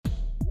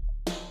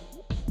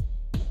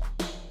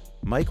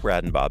Mike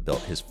Radenbaugh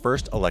built his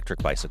first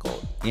electric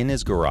bicycle in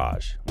his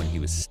garage when he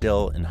was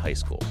still in high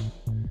school.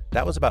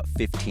 That was about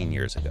 15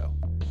 years ago.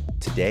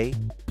 Today,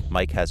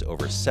 Mike has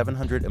over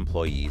 700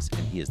 employees,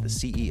 and he is the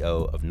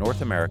CEO of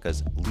North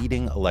America's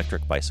leading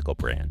electric bicycle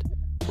brand,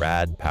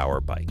 Rad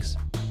Power Bikes.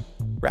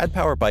 Rad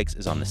Power Bikes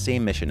is on the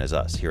same mission as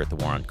us here at the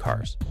War on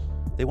Cars.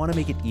 They want to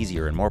make it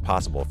easier and more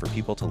possible for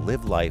people to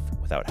live life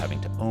without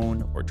having to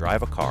own or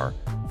drive a car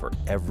for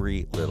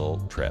every little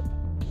trip.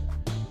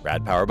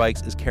 Rad Power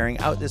Bikes is carrying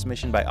out this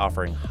mission by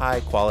offering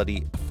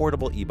high-quality,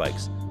 affordable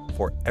e-bikes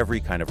for every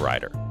kind of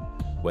rider.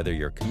 Whether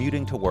you're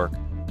commuting to work,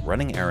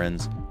 running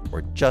errands,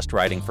 or just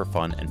riding for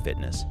fun and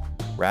fitness,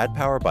 Rad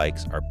Power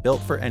Bikes are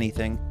built for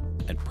anything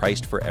and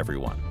priced for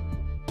everyone.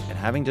 And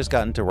having just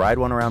gotten to ride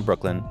one around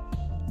Brooklyn,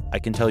 I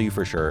can tell you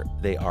for sure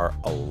they are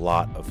a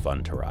lot of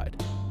fun to ride.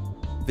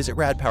 Visit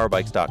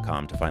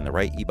radpowerbikes.com to find the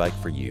right e-bike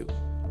for you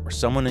or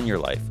someone in your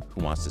life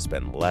who wants to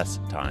spend less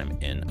time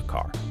in a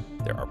car.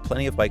 There are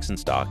plenty of bikes in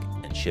stock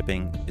and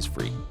shipping is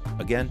free.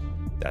 Again,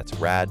 that's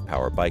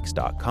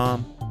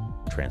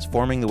radpowerbikes.com,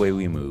 transforming the way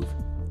we move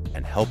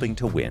and helping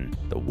to win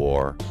the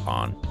war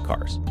on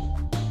cars.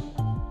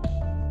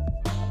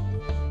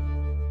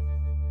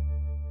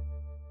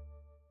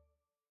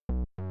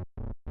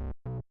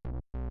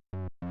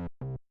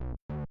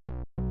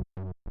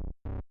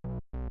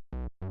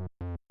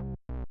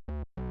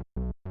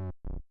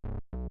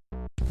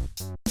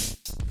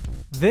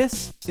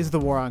 This is the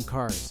War on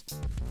Cars.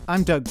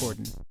 I'm Doug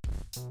Gordon.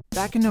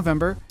 Back in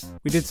November,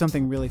 we did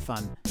something really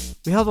fun.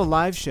 We held a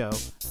live show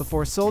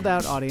before a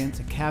sold-out audience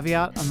at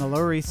Caveat on the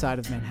Lower East Side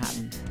of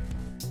Manhattan.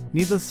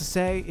 Needless to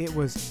say, it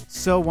was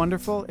so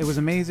wonderful, it was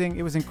amazing,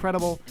 it was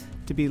incredible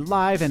to be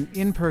live and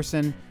in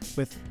person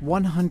with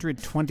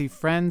 120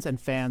 friends and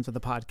fans of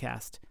the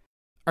podcast.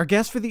 Our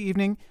guest for the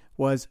evening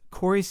was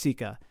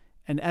Choire,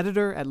 an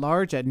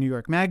editor-at-large at New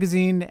York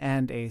Magazine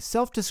and a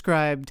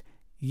self-described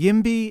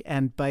YIMBY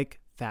and bike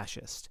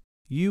fascist.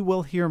 You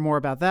will hear more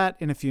about that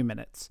in a few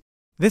minutes.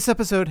 This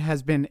episode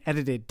has been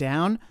edited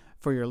down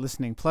for your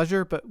listening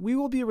pleasure, but we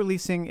will be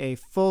releasing a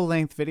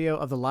full-length video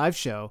of the live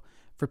show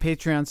for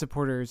Patreon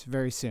supporters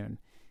very soon.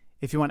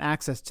 If you want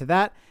access to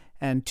that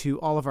and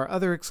to all of our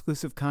other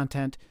exclusive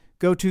content,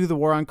 go to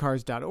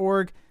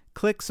thewaroncars.org,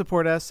 click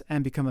Support Us,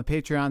 and become a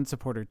Patreon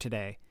supporter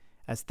today.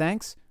 As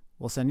thanks,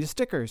 we'll send you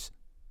stickers.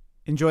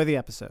 Enjoy the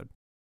episode.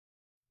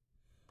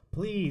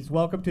 Please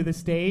welcome to the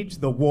stage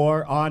the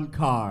War on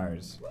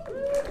Cars.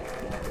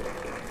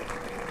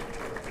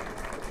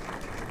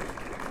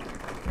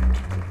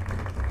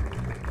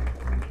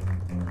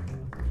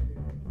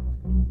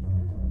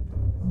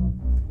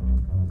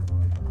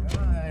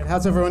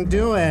 How's everyone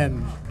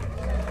doing?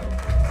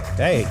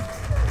 Hey.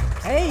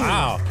 Hey.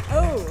 Wow.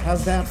 Oh.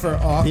 How's that for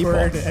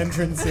awkward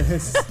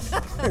entrances?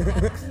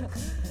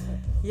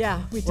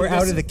 Yeah, we do. We're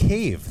out of the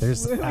cave.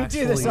 There's We do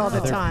actually this all the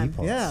other time.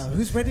 people. Yeah,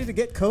 who's ready to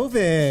get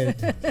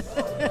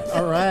COVID?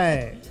 All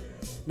right.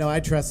 No,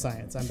 I trust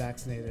science. I'm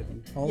vaccinated.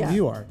 And all of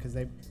you are, because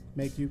they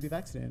make you be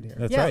vaccinated here.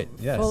 That's right.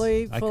 Yes.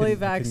 Fully I couldn't get in.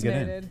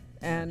 vaccinated.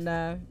 And,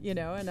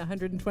 and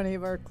 120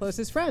 of our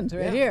closest friends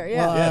right here.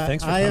 Yeah. Well, Yeah,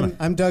 thanks for coming.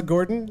 I'm Doug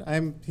Gordon.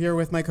 I'm here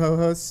with my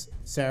co-hosts,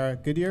 Sarah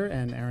Goodyear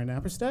and Aaron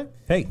Appersteg.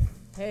 Hey.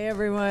 Hey,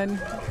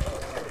 everyone.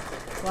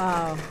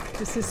 Wow.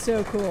 This is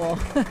so cool.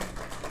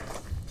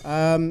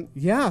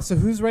 So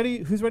who's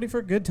ready for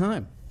a good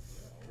time?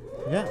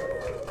 Yeah.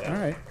 All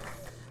right.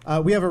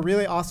 We have a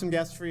really awesome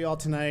guest for you all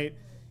tonight,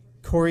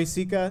 Choire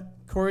Sicha.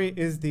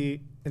 Choire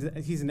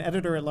he's an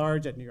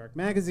editor-at-large at New York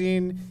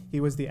Magazine. He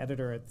was the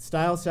editor at the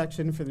Style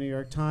section for the New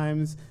York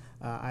Times.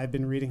 I've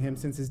been reading him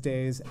since his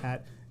days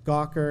at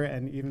Gawker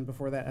and even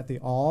before that at The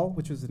All,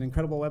 which was an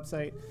incredible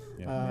website,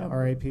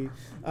 RAP.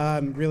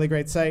 Really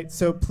great site.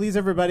 So please,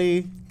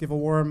 everybody, give a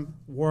warm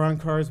War on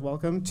Cars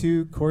welcome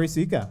to Choire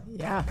Sicha.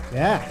 Yeah.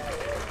 Yeah.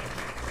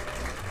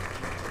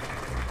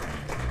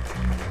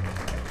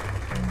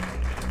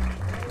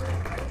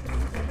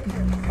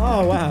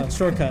 Oh, wow.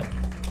 Shortcut.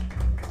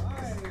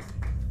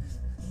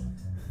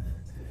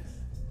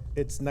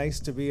 It's nice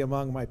to be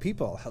among my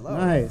people. Hello.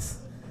 Nice.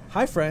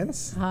 Hi,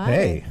 friends. Hi.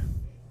 Hey.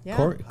 Yeah.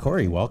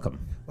 Corey, welcome.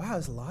 Wow,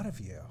 there's a lot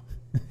of you.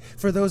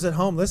 For those at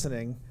home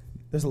listening,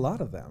 there's a lot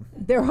of them.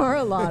 There are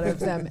a lot of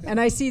them. And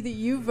I see that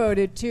you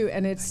voted, too,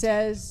 and it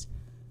says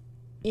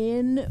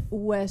in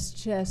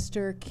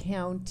Westchester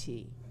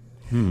County.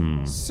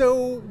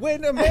 So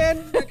when a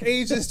man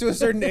ages to a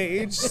certain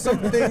age,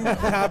 something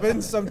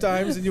happens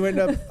sometimes, and you end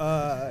up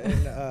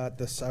in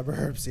the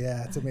suburbs.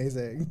 Yeah, it's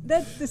amazing.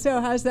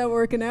 So how's that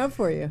working out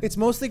for you? It's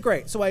mostly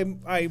great. So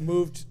I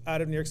moved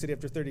out of New York City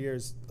after 30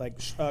 years, like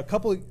a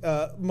couple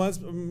months,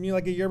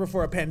 like a year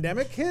before a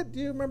pandemic hit. Do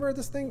you remember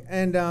this thing?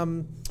 And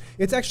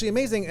it's actually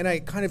amazing. And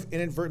I kind of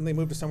inadvertently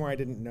moved to somewhere I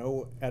didn't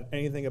know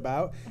anything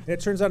about. And it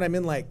turns out I'm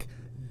in like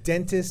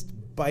dentist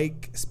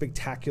bike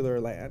spectacular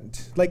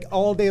land. Like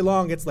all day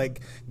long, it's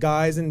like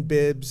guys in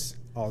bibs,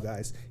 all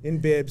guys in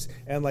bibs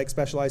and like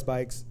specialized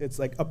bikes. It's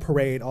like a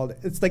parade all day.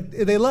 It's like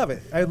they love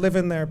it. I live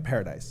in their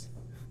paradise.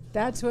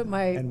 That's what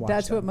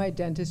my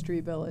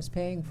dentistry bill is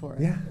paying for.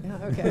 Yeah.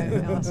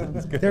 Okay. Awesome.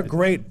 They're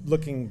great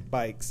looking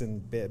bikes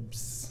and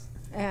bibs.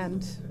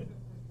 And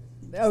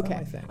okay.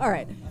 my thing. All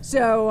right.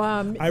 So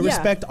I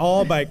respect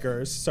all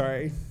bikers.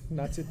 Sorry,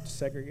 not to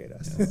segregate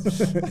us.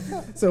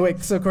 So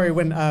Choire,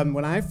 when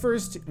I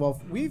first,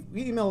 we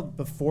emailed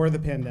before the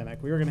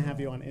pandemic. We were going to have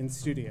you on in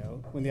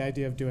studio when the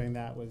idea of doing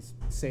that was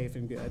safe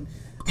and good.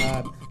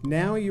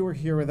 Now you were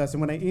here with us,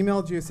 and when I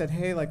emailed you, said,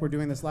 hey, like we're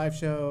doing this live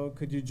show,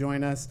 could you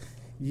join us?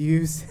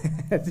 You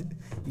said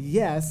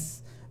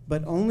yes,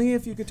 but only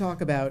if you could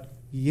talk about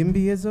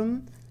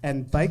YIMBYism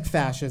and bike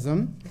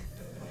fascism.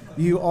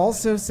 You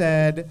also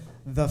said,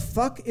 the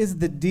fuck is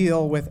the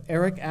deal with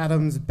Eric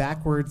Adams'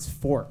 backwards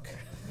fork?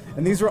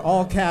 And these were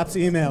all caps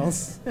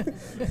emails.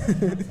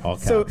 All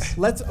caps.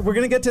 So we're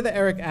going to get to the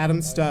Eric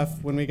Adams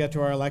stuff when we get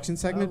to our election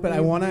segment, but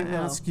I want to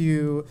ask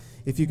you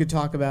if you could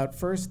talk about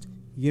first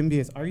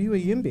YIMBY. Are you a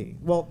YIMBY?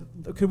 Well,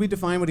 could we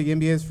define what a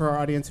YIMBY is for our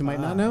audience who might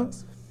not know?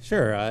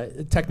 Sure.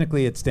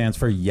 Technically, it stands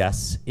for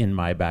Yes in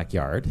My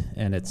Backyard,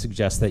 and it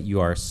suggests that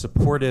you are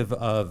supportive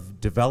of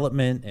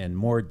development and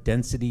more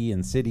density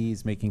in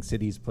cities, making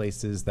cities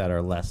places that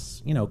are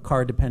less,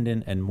 car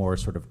dependent and more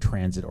sort of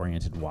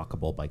transit-oriented,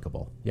 walkable,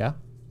 bikeable. Yeah?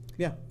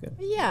 Yeah, good.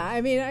 Yeah,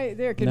 I mean,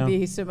 there can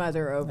be some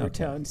other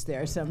overtones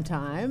there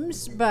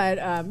sometimes, but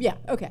yeah,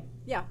 okay.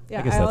 Yeah,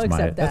 I guess I'll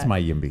accept that. That's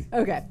my YIMBY.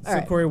 Okay, all So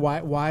right.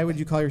 Choire, why would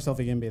you call yourself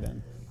a YIMBY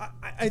then?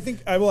 I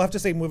think I will have to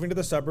say moving to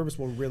the suburbs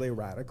will really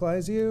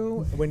radicalize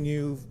you when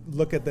you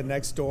look at the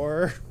next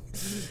door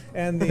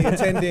and the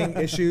attending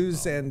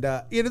issues, and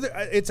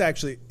it's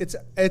actually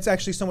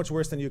so much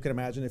worse than you can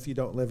imagine if you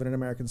don't live in an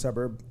American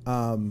suburb.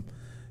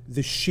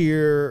 The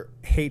sheer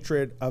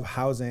hatred of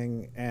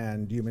housing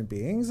and human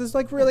beings is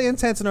like really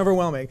intense and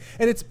overwhelming.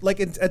 And it's like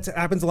it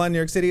happens a lot in New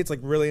York City. It's like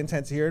really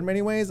intense here in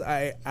many ways.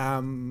 I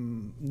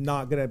am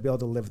not going to be able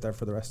to live there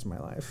for the rest of my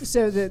life.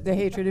 So the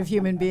hatred of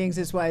human beings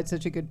is why it's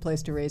such a good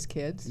place to raise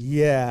kids?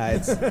 Yeah,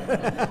 it's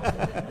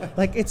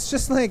it's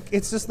just like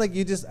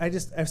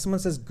if someone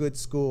says good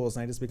schools,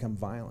 I just become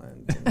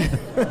violent.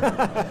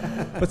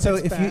 But so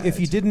if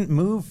you didn't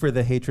move for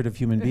the hatred of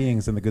human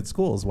beings and the good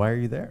schools, why are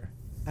you there?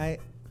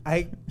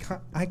 I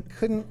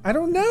couldn't. I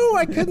don't know.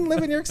 I couldn't live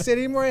in New York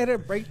City anymore. I had a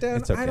breakdown.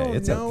 It's okay. I don't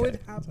It's know. okay.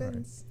 It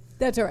happens.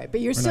 That's all right.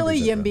 But you're We're still not a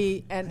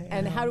exaggerating. YIMBY,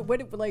 and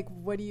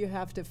what do you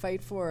have to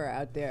fight for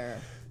out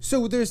there?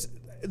 So there's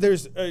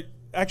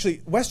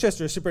actually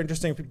Westchester is super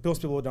interesting.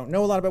 Most people don't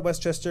know a lot about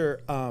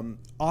Westchester.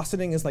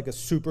 Austining is like a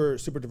super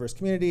diverse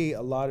community.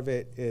 A lot of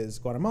it is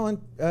Guatemalan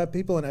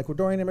people and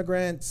Ecuadorian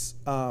immigrants.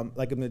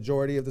 Like a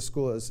majority of the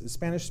school is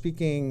Spanish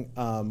speaking,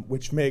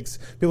 which makes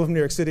people from New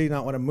York City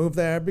not want to move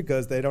there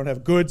because they don't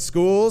have good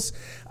schools,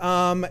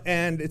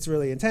 and it's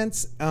really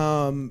intense.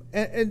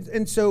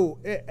 And so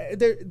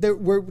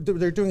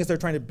they're doing is they're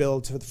trying to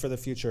build for the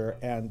future,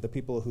 and the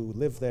people who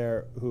live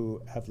there,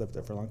 who have lived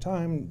there for a long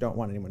time, don't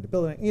want anyone to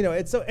build it.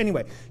 It's so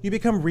anyway. You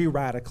become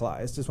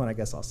re-radicalized is what I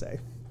guess I'll say.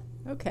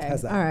 Okay.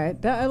 How's that? All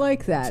right. I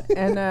like that.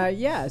 And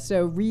yeah,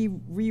 so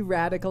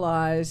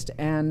re-radicalized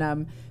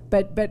and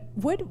but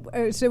what?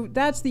 So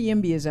that's the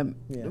YIMBYism.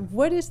 Yeah.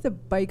 What is the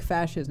bike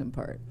fascism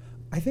part?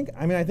 I think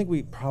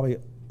we probably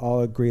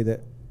all agree that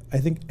I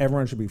think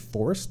everyone should be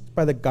forced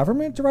by the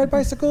government to ride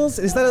bicycles.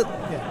 Is that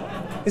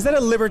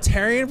a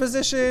libertarian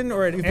position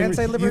or an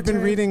anti-libertarian? You've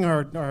been reading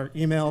our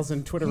emails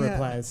and Twitter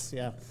replies.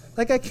 Yeah.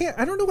 Like I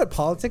don't know what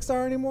politics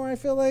are anymore. I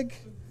feel like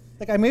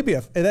I may be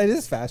that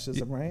is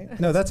fascism, right?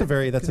 No, that's a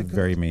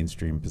very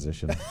mainstream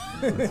position.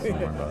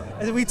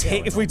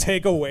 If we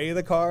take away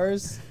the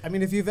cars, I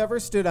mean, if you've ever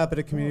stood up at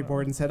a community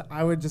board and said,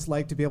 I would just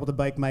like to be able to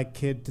bike my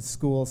kid to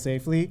school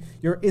safely,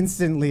 you're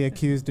instantly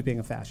accused of being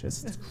a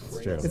fascist.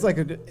 It's true. It's like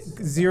a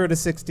 0 to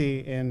 60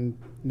 in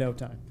no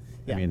time.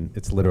 Yeah. I mean,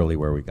 it's literally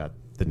where we got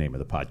the name of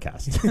the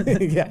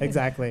podcast. Yeah,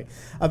 exactly.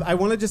 I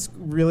want to just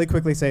really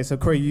quickly say, so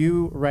Choire,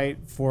 you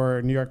write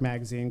for New York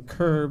Magazine.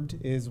 Curbed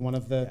is one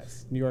of the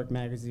New York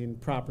Magazine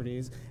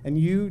properties. And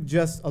you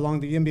just, along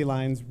the YIMBY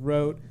lines,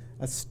 wrote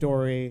a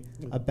story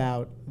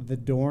about the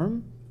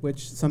dorm,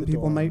 which some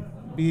people might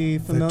be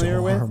familiar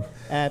with,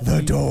 at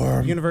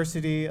the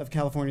University of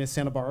California,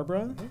 Santa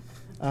Barbara.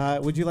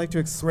 Would you like to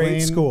explain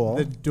Great school.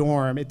 the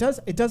dorm? It does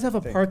have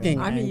a parking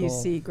I'm angle. a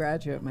UC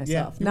graduate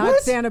myself. Yeah. Not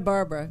What? Santa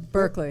Barbara,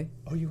 Berkeley.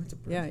 Oh, you went to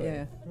Berkeley.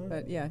 Yeah.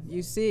 But yeah,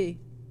 UC.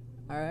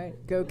 All right,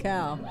 go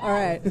Cal. All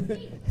right.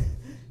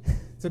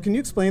 So can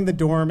you explain the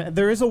dorm?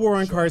 There is a War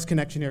on Cars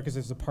connection here because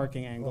there's a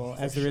parking angle,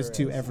 as there is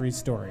to every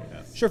story.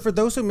 Sure. For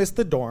those who missed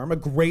the dorm, a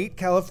great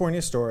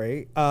California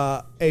story.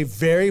 A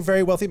very,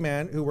 very wealthy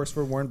man who works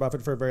for Warren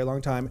Buffett for a very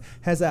long time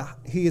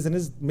he is in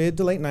his mid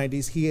to late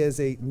 90s. He has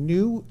a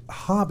new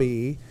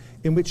hobby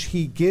in which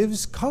he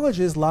gives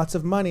colleges lots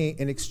of money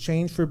in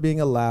exchange for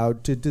being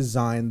allowed to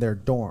design their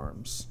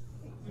dorms.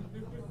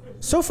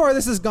 So far,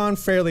 this has gone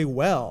fairly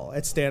well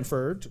at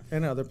Stanford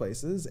and other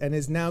places, and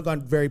has now gone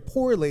very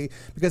poorly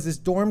because this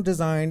dorm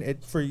design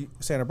for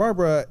Santa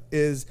Barbara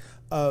is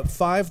a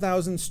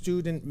 5,000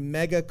 student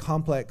mega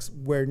complex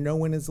where no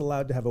one is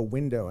allowed to have a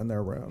window in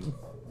their room.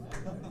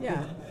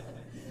 Yeah.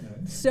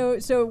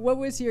 So what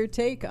was your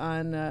take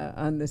on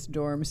this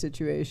dorm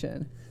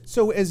situation?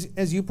 So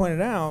as you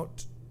pointed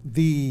out,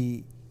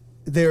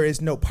 there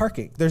is no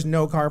parking. There's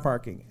no car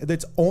parking.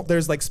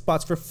 There's like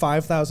spots for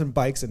 5,000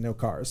 bikes and no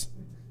cars.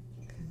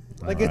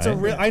 Like it's a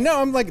real. I know.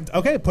 I'm like,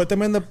 okay, put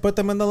them in the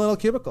little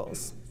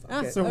cubicles.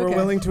 So we're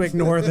willing to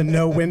ignore the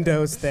no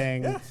windows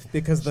thing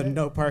because the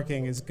no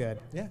parking is good.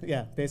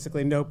 Yeah.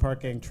 Basically, no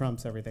parking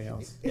trumps everything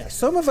else. Yeah.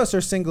 Some of us are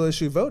single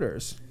issue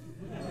voters.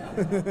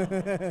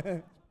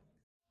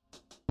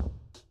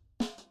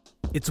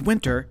 It's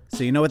winter,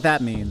 so you know what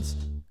that means.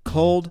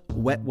 Cold,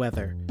 wet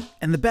weather.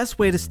 And the best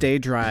way to stay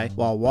dry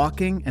while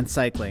walking and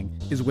cycling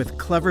is with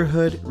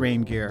Cleverhood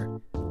rain gear.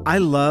 I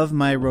love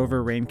my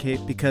Rover rain cape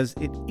because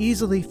it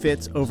easily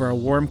fits over a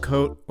warm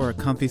coat or a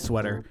comfy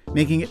sweater,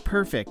 making it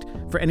perfect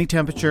for any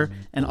temperature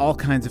and all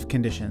kinds of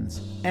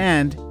conditions,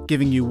 and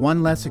giving you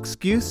one less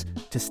excuse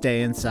to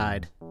stay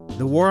inside.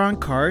 The War on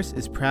Cars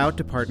is proud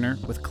to partner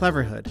with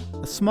Cleverhood,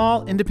 a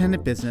small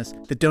independent business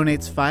that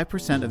donates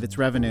 5% of its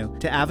revenue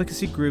to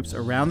advocacy groups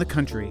around the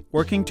country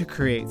working to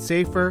create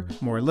safer,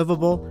 more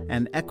livable,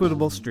 and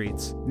equitable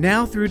streets.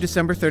 Now through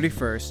December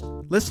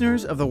 31st,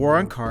 listeners of the War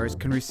on Cars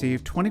can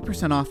receive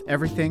 20% off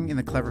everything in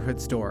the Cleverhood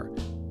store.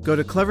 Go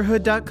to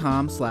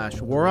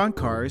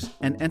cleverhood.com/waroncars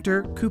and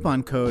enter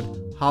coupon code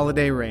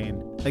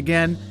HOLIDAYRAIN.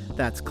 Again,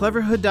 that's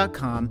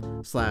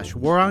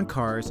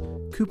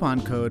cleverhood.com/waroncars,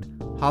 coupon code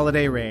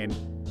HOLIDAYRAIN.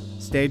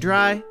 Stay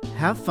dry,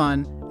 have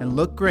fun, and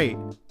look great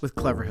with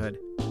Cleverhood.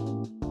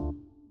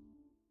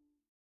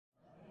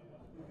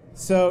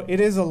 So it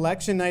is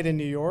election night in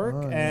New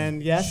York,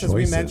 and yes, as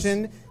we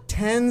mentioned,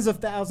 tens of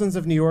thousands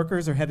of New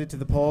Yorkers are headed to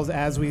the polls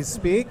as we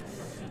speak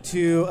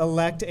to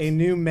elect a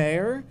new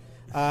mayor.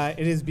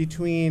 It is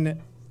between,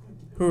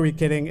 who are we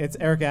kidding? It's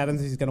Eric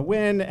Adams, he's going to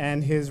win,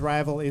 and his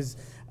rival is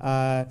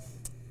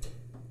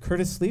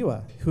Curtis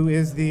Sliwa, who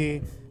is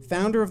the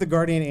founder of the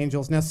Guardian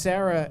Angels. Now,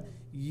 Sarah,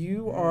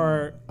 you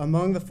are,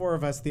 among the four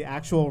of us, the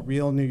actual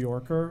real New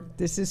Yorker.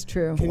 This is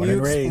true. Can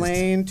you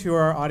explain to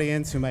our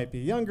audience who might be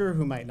younger,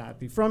 who might not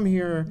be from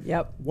here,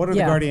 what are the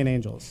Guardian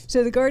Angels?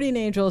 So the Guardian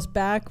Angels,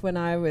 back when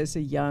I was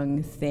a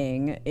young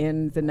thing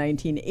in the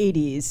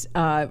 1980s,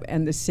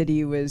 and the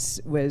city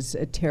was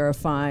a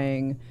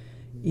terrifying,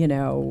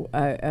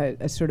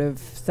 a sort of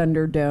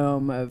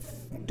thunderdome of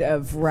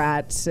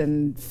rats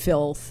and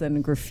filth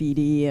and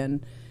graffiti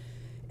and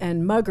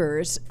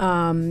muggers.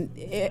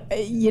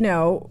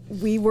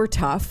 We were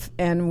tough,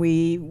 and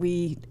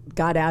we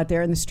got out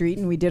there in the street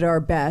and we did our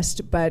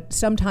best, but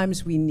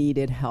sometimes we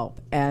needed help.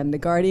 And the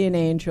Guardian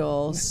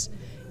Angels,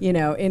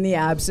 in the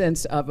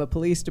absence of a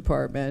police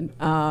department,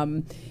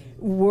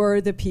 were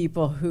the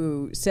people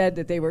who said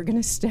that they were going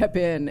to step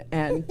in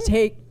and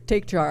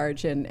take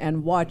charge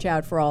and watch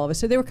out for all of us.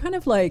 So they were kind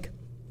of like,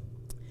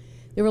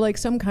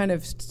 some kind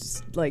of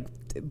like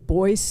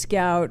Boy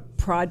Scout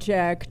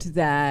project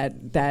that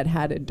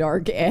had a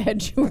dark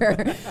edge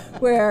where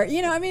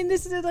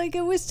this is like,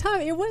 it was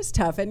tough,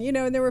 and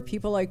and there were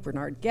people like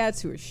Bernard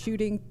Goetz who were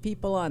shooting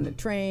people on the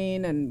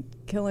train and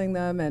killing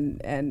them,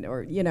 it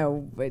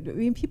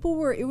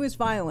was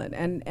violent,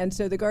 and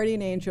so the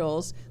Guardian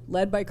Angels,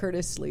 led by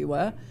Curtis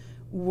Sliwa,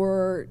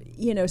 were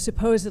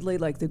supposedly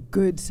like the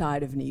good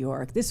side of New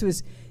York. This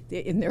was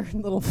in their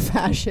little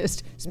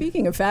fascist,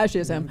 speaking of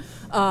fascism,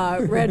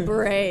 red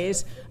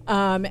berets,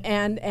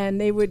 and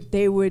they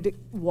would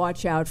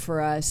watch out for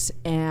us.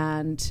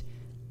 And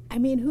I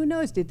mean, who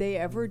knows? Did they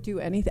ever do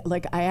anything?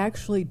 Like, I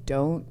actually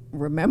don't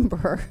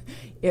remember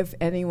if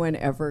anyone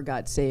ever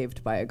got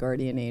saved by a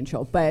Guardian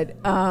Angel.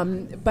 But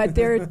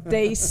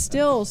they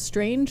still,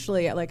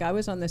 strangely, like, I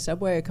was on the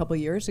subway a couple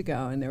years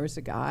ago, and there was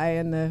a guy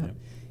in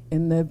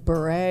the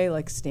beret,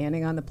 like,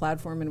 standing on the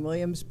platform in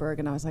Williamsburg,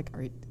 and I was like,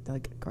 "Are you,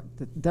 like,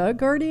 the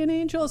Guardian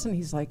Angels?" And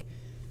he's like,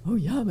 "Oh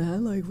yeah,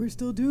 man, like, we're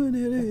still doing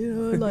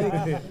it, like."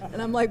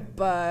 And I'm like,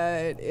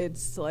 "But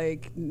it's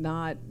like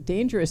not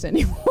dangerous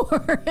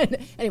anymore." And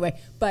anyway,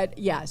 but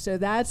yeah, so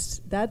that's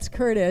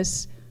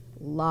Curtis.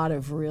 A lot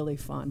of really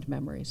fond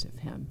memories of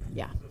him.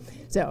 Yeah.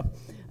 So,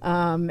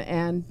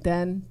 and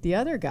then the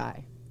other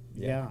guy.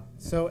 Yeah.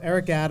 So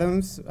Eric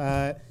Adams.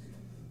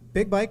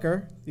 Big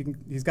biker.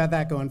 He's got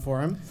that going for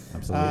him.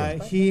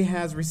 Absolutely. He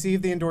has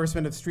received the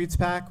endorsement of Streets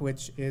PAC,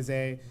 which is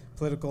a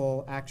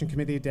political action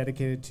committee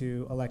dedicated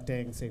to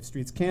electing safe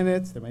streets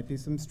candidates. There might be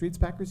some Streets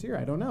PACers here.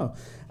 I don't know.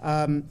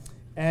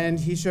 And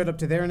he showed up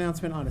to their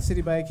announcement on a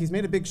city bike. He's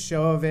made a big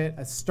show of it,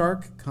 a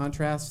stark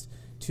contrast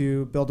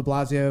to Bill de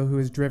Blasio, who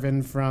is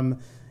driven from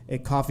a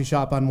coffee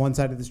shop on one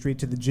side of the street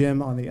to the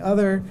gym on the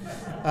other.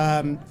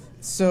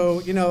 So,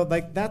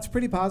 that's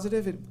pretty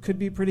positive. It could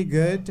be pretty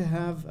good to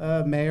have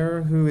a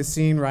mayor who is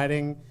seen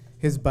riding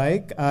his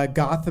bike.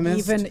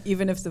 Gothamist.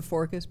 Even if the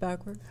fork is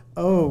backward?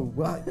 Oh,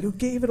 well, you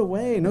gave it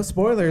away. No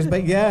spoilers.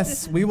 But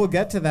yes, we will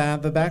get to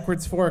that. The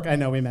backwards fork. I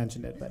know we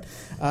mentioned it. But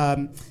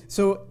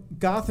so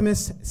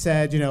Gothamist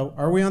said,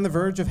 are we on the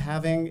verge of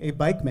having a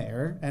bike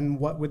mayor? And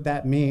what would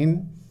that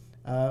mean?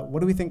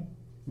 What do we think?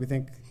 We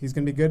think he's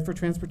going to be good for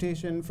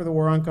transportation, for the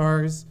war on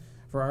cars,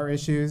 for our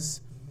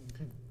issues.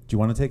 you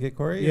want to take it,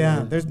 Corey?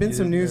 Yeah, there's been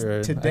some news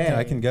today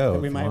I can go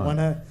that we might want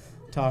to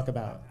talk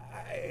about.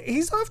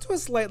 He's off to a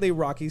slightly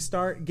rocky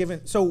start.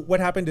 So what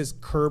happened is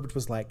Curbed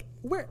was like,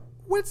 where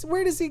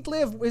does he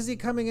live? Is he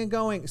coming and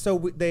going?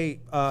 So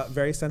they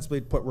very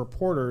sensibly put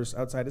reporters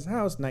outside his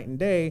house night and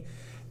day,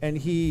 and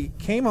he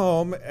came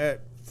home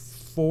at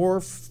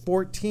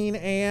 4:14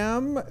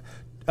 a.m.,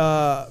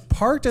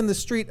 parked in the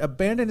street,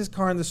 abandoned his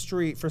car in the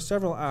street for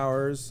several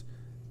hours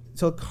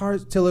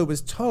till it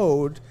was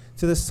towed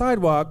to the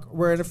sidewalk,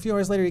 where a few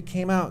hours later he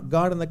came out,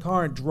 got in the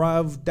car, and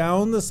drove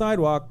down the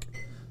sidewalk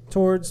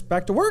towards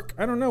back to work.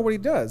 I don't know what he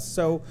does.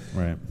 So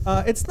right.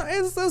 It's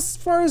as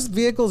far as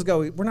vehicles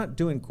go, we're not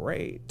doing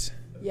great.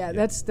 Yeah,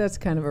 that's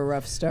kind of a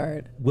rough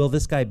start. Will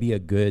this guy be a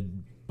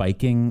good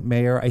biking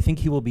mayor? I think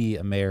he will be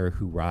a mayor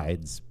who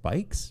rides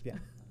bikes. Yeah.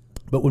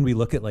 But when we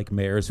look at like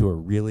mayors who are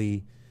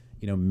really,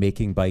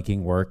 making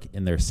biking work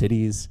in their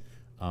cities,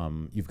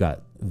 you've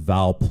got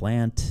Val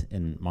Plante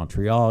in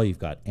Montreal. You've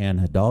got Anne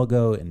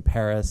Hidalgo in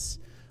Paris.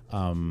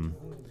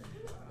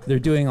 They're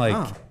doing like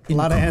a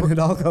lot of Anne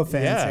Hidalgo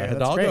fans. Yeah, here.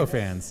 Hidalgo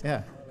fans.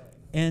 Yeah.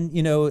 And,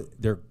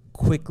 they're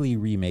quickly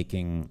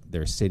remaking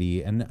their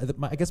city. And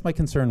I guess my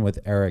concern with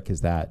Eric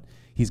is that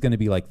he's going to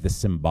be like the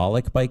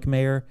symbolic bike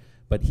mayor,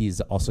 but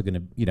he's also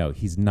going to,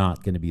 he's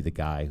not going to be the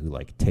guy who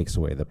like takes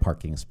away the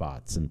parking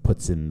spots and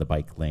puts in the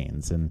bike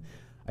lanes. And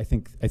I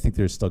think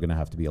there's still going to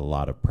have to be a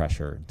lot of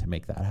pressure to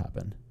make that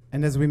happen.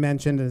 And as we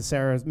mentioned, as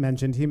Sarah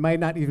mentioned, he might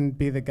not even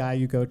be the guy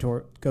you go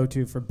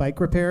to for bike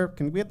repair.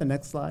 Can we have the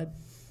next slide?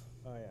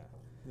 Oh yeah,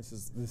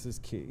 this is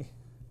key.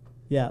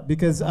 Yeah,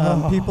 because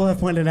people have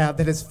pointed out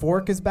that his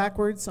fork is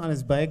backwards on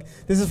his bike.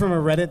 This is from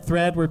a Reddit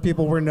thread where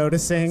people were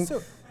noticing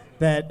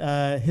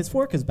that his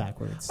fork is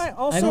backwards.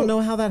 I don't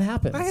know how that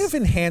happens. I have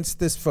enhanced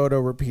this photo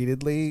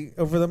repeatedly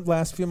over the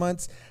last few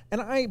months,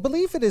 and I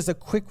believe it is a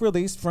quick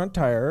release front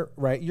tire,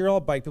 right? You're all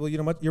bike people.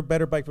 You're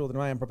better bike people than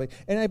I am probably.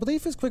 And I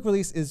believe his quick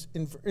release is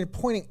in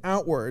pointing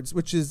outwards,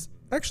 which is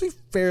actually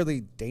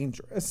fairly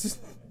dangerous.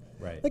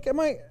 Right. Like, am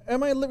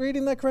I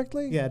reading that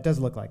correctly? Yeah, it does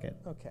look like it.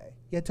 Okay.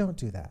 Yeah, don't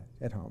do that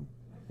at home.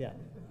 Yeah.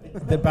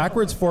 The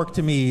backwards fork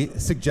to me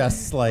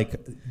suggests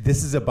like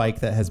this is a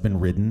bike that has been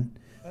ridden.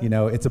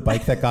 It's a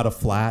bike that got a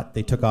flat.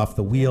 They took off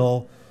the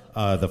wheel.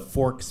 The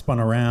fork spun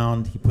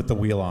around. He put the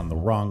wheel on the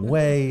wrong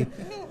way.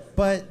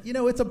 But,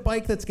 it's a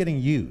bike that's getting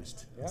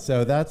used. Yeah.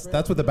 So that's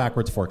what the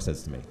backwards fork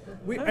says to me.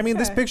 I mean,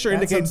 this picture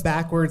indicates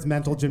backwards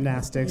mental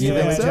gymnastics. You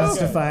to think so?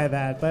 justify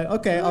that. But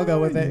okay, I'll go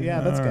with it.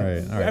 Yeah, that's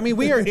good. All right. I mean,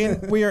 we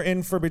are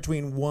in for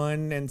between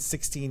 1 and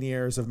 16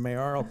 years of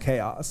mayoral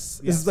chaos.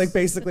 Yes. This is like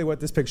basically what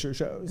this picture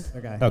shows.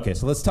 Okay,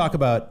 so let's talk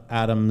about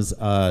Adam's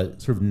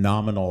sort of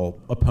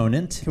nominal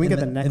opponent. Can we get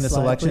the next in this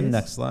slide, election? please?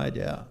 Next slide,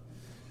 yeah.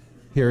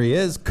 Here he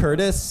is,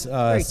 Curtis.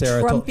 Very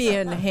Sarah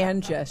Trumpian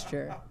hand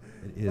gesture.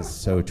 It is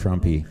so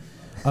Trumpy.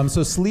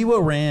 So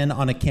Sliwa ran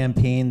on a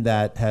campaign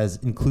that has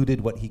included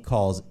what he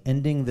calls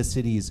ending the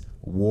city's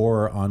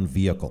war on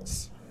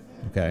vehicles.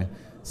 Okay,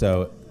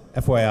 so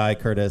FYI,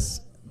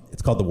 Curtis,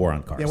 it's called the war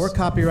on cars. Yeah, we're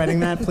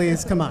copywriting that.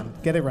 Please, come on,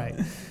 get it right.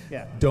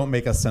 Yeah. Don't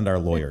make us send our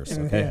lawyers,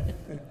 okay?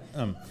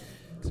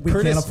 We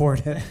can't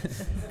afford it.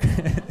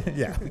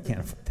 Yeah, we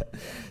can't afford that.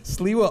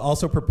 Sliwa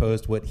also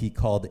proposed what he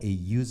called a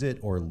use it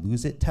or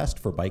lose it test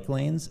for bike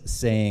lanes,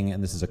 saying,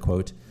 and this is a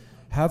quote,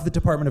 "Have the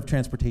Department of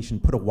Transportation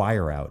put a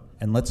wire out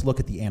and let's look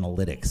at the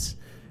analytics.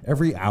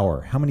 Every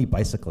hour, how many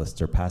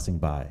bicyclists are passing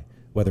by,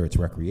 whether it's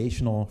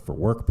recreational, for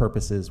work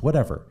purposes,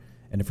 whatever.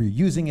 And if you're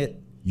using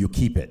it, you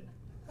keep it."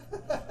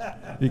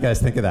 What do you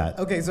guys think of that?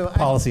 Okay, so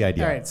policy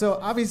idea. All right, so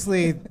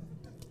obviously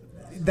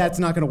that's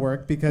not going to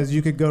work because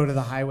you could go to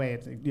the highway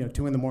at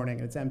 2 a.m. and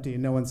it's empty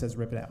and no one says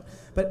rip it out.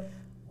 But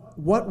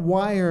what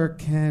wire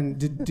can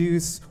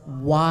deduce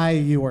why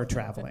you are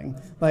traveling?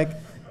 Like,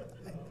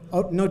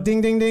 oh, no,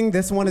 ding, ding, ding,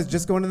 this one is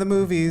just going to the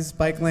movies.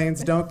 Bike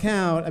lanes don't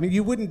count. I mean,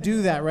 you wouldn't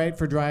do that, right,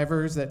 for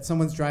drivers, that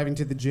someone's driving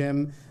to the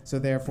gym, so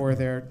therefore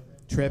their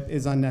trip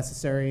is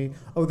unnecessary.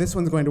 Oh, this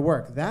one's going to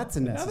work. That's a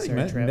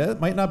necessary trip.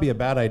 That might not be a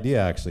bad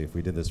idea, actually, if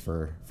we did this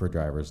for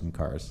drivers and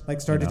cars. Like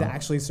started to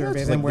actually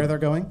survey them like where they're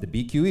going? The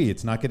BQE,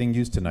 it's not getting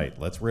used tonight.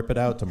 Let's rip it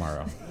out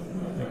tomorrow.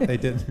 They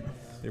did.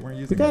 They weren't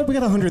using it. We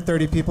got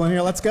 130 people in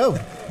here. Let's go.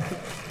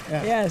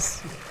 Yeah.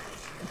 Yes.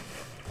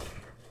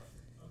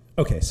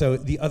 Okay, so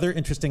the other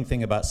interesting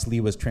thing about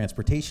Sliwa's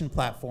transportation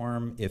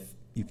platform, if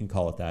you can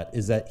call it that,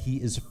 is that he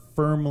is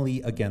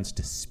firmly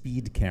against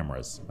speed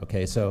cameras.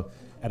 Okay, so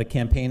at a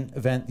campaign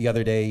event the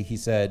other day, he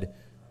said,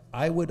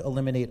 "I would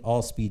eliminate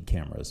all speed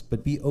cameras,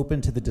 but be open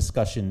to the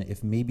discussion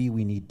if maybe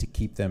we need to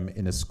keep them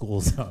in a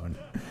school zone."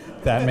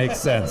 That makes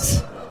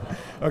sense.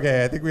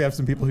 Okay, I think we have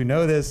some people who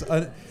know this.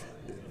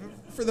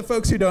 For the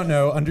folks who don't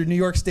know, under New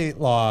York state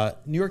law,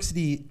 New York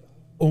City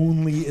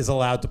only is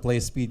allowed to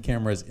place speed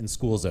cameras in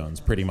school zones,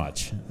 pretty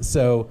much.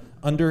 So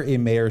under a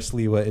Mayor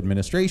Sliwa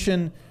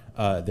administration,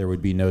 there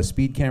would be no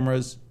speed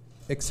cameras,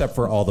 except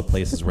for all the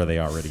places where they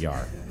already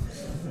are.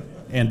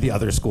 And the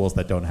other schools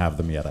that don't have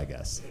them yet, I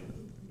guess.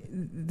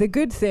 The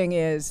good thing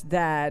is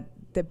that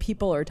that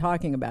people are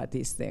talking about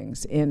these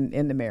things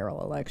in the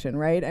mayoral election,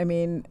 right? I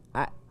mean,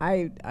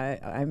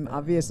 I'm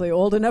obviously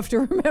old enough to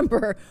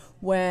remember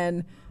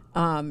when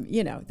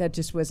that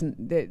just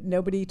wasn't, that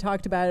nobody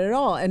talked about it at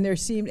all. And there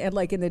seemed, and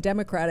like in the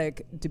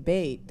Democratic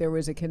debate, there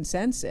was a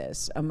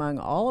consensus among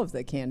all of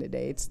the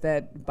candidates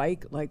that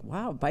bike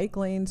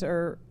lanes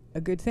are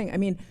a good thing. I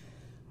mean,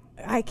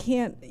 I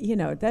can't,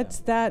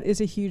 that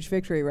is a huge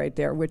victory right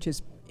there, which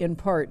is in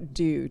part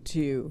due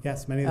to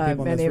many of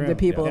the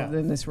people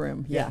in this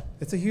room. Yeah.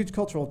 It's a huge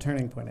cultural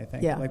turning point, I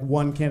think. Yeah. Like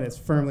one candidate is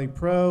firmly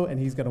pro and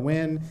he's going to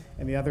win,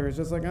 and the other is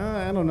just like,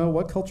 I don't know,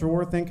 what culture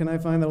war thing can I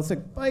find that'll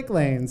stick? Bike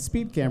lanes,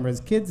 speed cameras,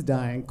 kids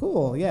dying,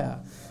 cool, yeah.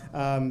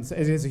 So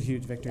it is a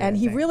huge victory. And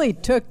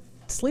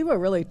Sliwa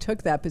really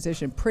took that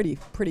position pretty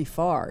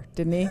far,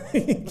 didn't he?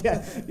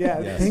 Yeah.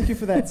 Yes. Thank you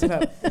for that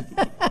setup.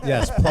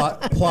 Yes,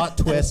 plot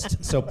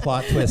twist. So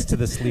plot twist to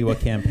the Sliwa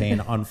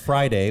campaign on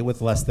Friday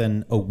with less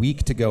than a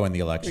week to go in the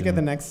election. We get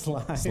the next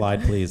slide.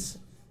 Slide, please.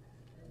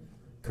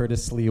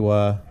 Curtis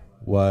Sliwa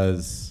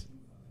was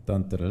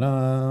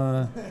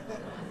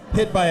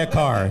hit by a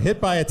car, hit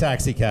by a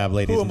taxi cab,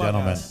 ladies and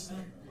gentlemen.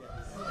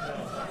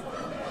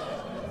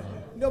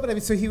 No, but I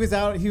mean, so he was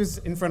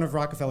in front of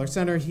Rockefeller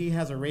Center. He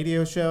has a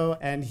radio show,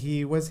 and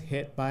he was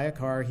hit by a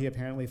car. He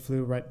apparently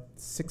flew right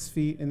 6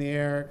 feet in the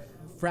air,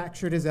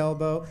 fractured his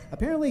elbow.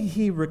 Apparently,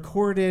 he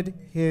recorded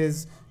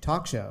his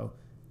talk show,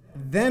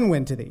 then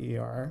went to the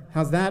ER.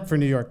 How's that for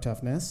New York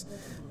toughness?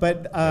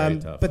 But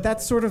but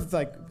that's sort of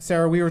like,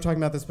 Sarah, we were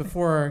talking about this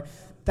before.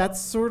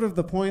 That's sort of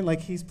the point. Like,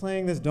 he's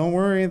playing this, don't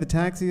worry, the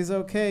taxi is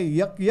okay.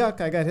 Yuck,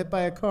 yuck, I got hit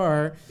by a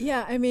car.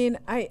 Yeah, I mean,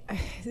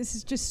 this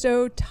is just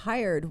so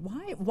tired.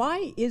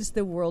 Why is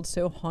the world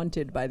so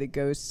haunted by the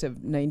ghosts of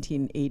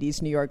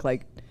 1980s New York,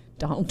 like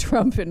Donald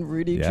Trump and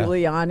Rudy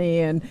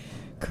Giuliani and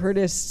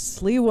Curtis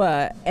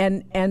Sliwa,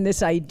 and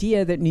this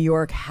idea that New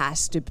York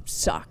has to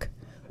suck?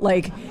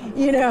 Like,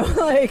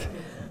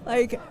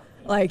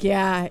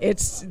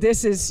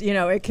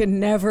 it can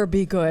never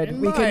be good.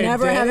 We can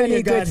never have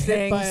any good things. You got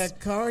hit by a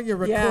car, you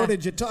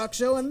recorded your talk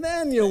show, and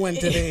then you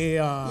went to the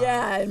ER.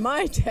 Yeah, in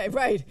my day,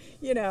 right.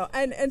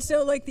 And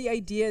so like the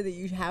idea that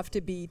you have to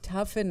be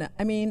tough and,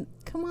 I mean,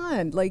 come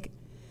on, like,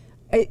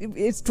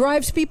 it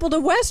drives people to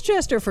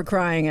Westchester, for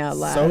crying out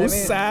loud.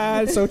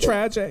 Sad, so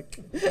tragic.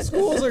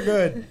 Schools are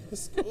good.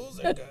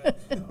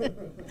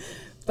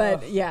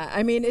 But yeah,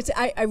 I mean,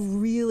 I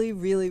really,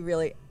 really,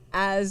 really,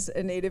 as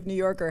a native New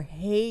Yorker,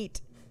 hate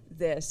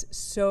this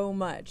so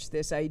much,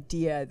 this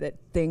idea that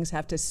things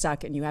have to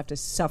suck and you have to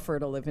suffer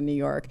to live in New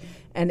York.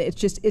 And it's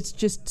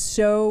just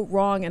so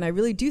wrong. And I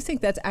really do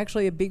think that's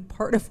actually a big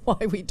part of why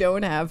we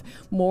don't have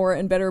more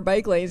and better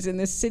bike lanes in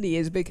this city,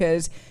 is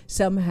because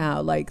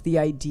somehow, like, the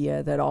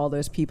idea that all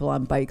those people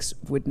on bikes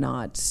would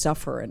not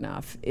suffer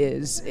enough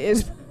is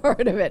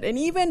part of it. And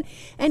even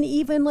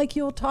like,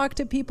 you'll talk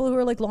to people who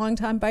are like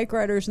longtime bike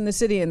riders in the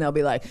city, and they'll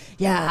be like,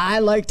 yeah, I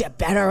liked it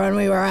better when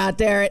we were out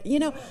there.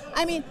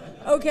 I mean,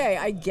 okay,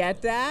 I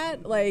get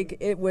that. Like,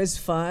 it was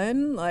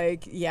fun.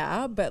 Like,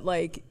 yeah, but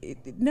like,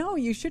 no,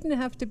 you shouldn't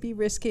have to be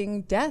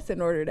risking death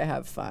in order to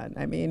have fun.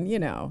 I mean,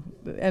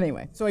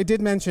 anyway. So I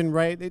did mention,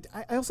 right,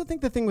 I also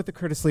think the thing with the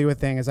Curtis Sliwa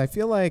thing is I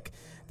feel like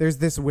there's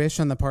this wish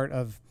on the part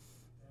of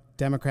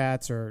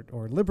Democrats or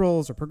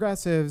liberals or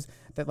progressives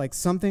that like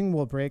something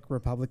will break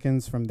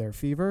Republicans from their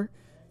fever,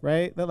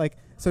 right? That like,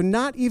 so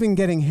not even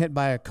getting hit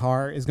by a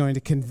car is going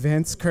to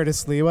convince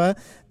Curtis Sliwa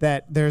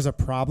that there's a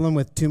problem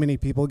with too many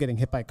people getting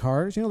hit by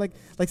cars. Like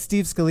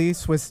Steve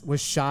Scalise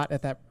was shot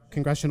at that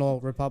congressional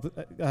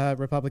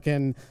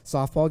Republican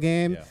softball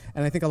game. Yeah.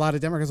 And I think a lot of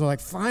Democrats were like,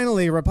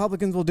 finally,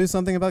 Republicans will do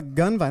something about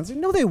gun violence.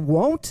 No, they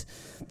won't.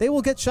 They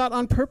will get shot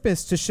on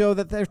purpose to show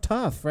that they're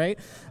tough, right?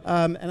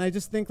 And I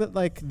just think that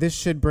like this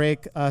should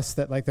break us,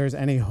 that like there's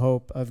any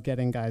hope of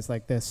getting guys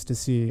like this to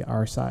see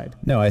our side.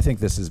 No, I think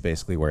this is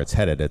basically where it's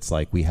headed. It's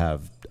like we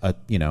have a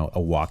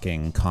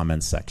walking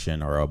comments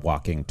section or a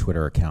walking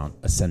Twitter account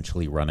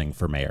essentially running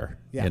for mayor.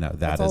 Yeah,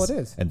 that's all it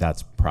is. And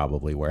that's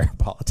probably where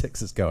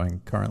politics is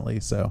going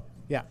currently. So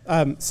yeah.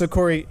 So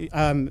Corey,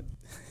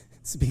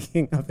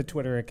 speaking of the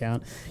Twitter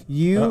account,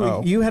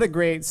 you had a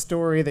great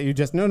story that you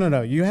just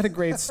you had a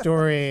great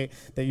story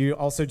that you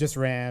also just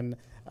ran,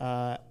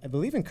 I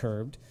believe in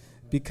Curbed,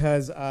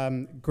 because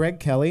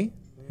Greg Kelly,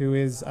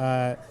 who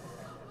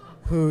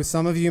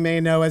some of you may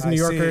know as New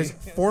Yorkers,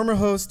 former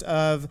host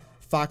of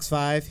Fox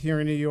 5 here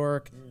in New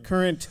York,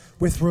 current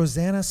with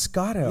Rosanna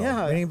Scotto.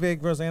 Yeah. Any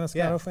big Rosanna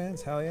Scotto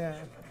fans? Hell yeah.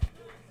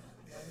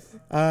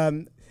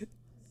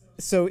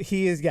 So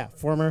he is,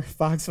 former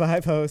Fox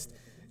 5 host,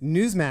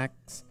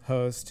 Newsmax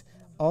host,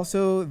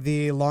 also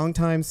the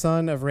longtime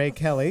son of Ray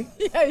Kelly.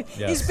 Yeah,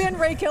 he's been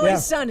Ray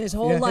Kelly's son his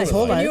whole life.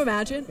 Can you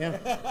imagine?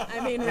 Yeah.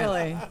 I mean,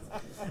 really.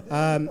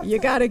 You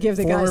got to give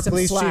the guy some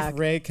police slack. Chief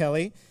Ray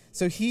Kelly.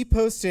 So he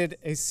posted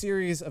a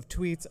series of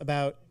tweets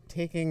about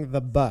taking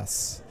the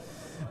bus,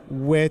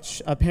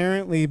 which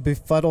apparently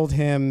befuddled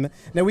him.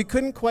 Now, we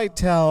couldn't quite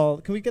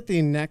tell. Can we get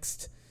the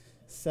next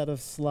set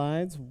of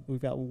slides?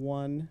 We've got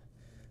one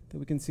that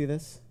we can see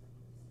this.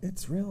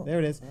 It's real. There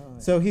it is.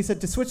 So he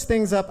said, to switch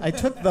things up, I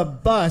took the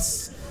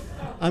bus.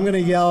 I'm going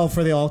to yell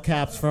for the all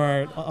caps for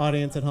our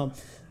audience at home.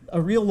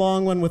 A real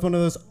long one with one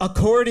of those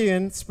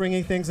accordion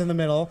springy things in the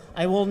middle.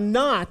 I will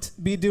not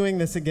be doing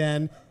this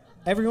again.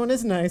 Everyone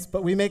is nice,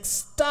 but we make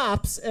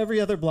stops every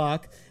other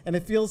block, and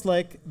it feels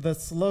like the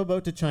slow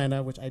boat to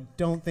China, which I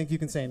don't think you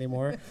can say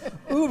anymore.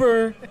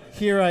 Uber,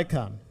 here I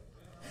come.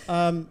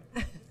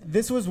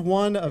 This was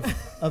one of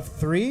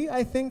 3,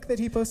 I think, that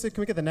he posted.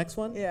 Can we get the next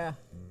one? Yeah.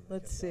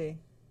 Let's see.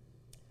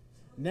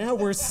 Now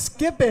we're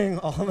skipping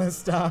all the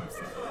stops,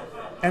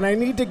 and I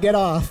need to get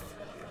off.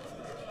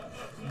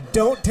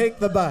 Don't take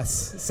the bus,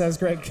 says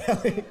Greg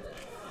Kelly.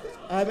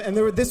 And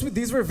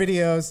these were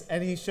videos,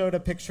 and he showed a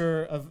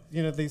picture of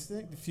these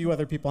few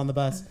other people on the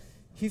bus.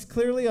 He's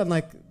clearly on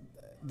like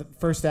the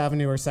First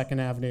Avenue or Second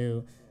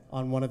Avenue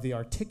on one of the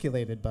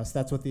articulated bus.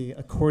 That's what the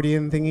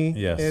accordion thingy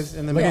is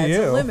in the middle.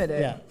 Yeah, it's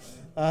limited.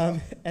 Yeah,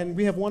 and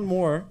we have one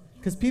more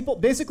because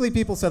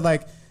people said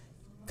like,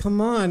 come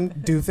on,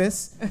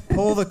 doofus,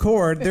 pull the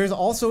cord. There's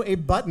also a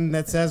button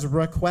that says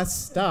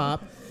request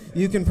stop.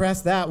 You can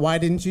press that. Why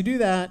didn't you do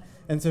that?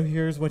 And so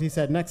here's what he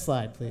said. Next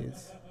slide,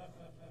 please.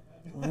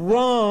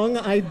 Wrong.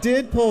 I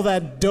did pull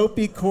that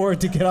dopey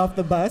cord to get off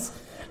the bus.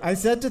 I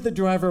said to the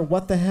driver,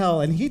 what the hell?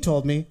 And he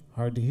told me,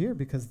 hard to hear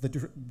because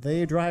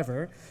the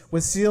driver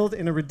was sealed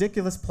in a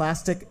ridiculous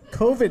plastic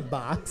COVID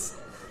box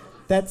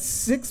that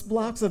 6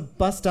 blocks of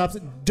bus stops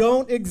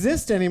don't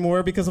exist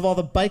anymore because of all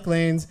the bike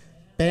lanes,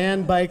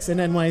 banned bikes in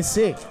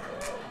NYC.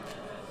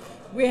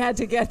 We had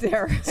to get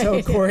there.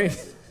 So, Corey.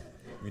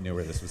 We knew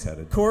where this was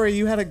headed. Corey,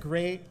 you had a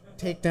great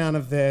takedown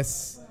of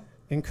this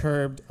in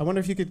Curbed. I wonder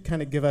if you could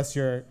kind of give us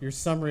your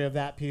summary of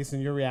that piece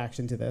and your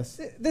reaction to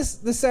this.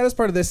 The saddest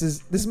part of this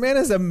is this man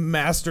is a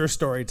master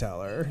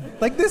storyteller.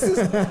 Like this is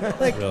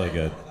like really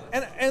good.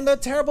 And the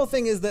terrible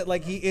thing is that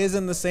like he is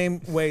in the same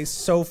way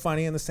so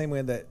funny in the same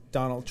way that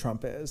Donald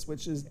Trump is,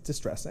 which is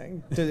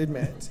distressing to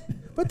admit.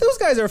 But those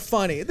guys are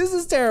funny. This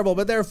is terrible,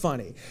 but they're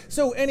funny.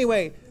 So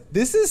anyway,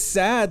 this is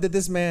sad that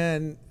this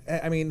man,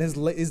 I mean,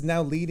 is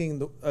now leading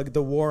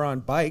the war on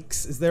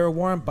bikes. Is there a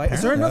war on bikes?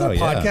 Is there another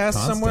podcast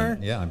somewhere?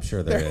 Yeah, I'm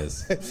sure there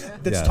is.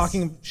 That's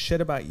talking shit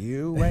about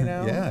you right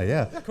now?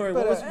 Yeah. Corey,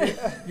 what was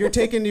your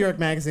take in New York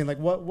Magazine? Like,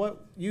 what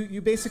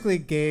you basically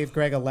gave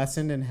Greg a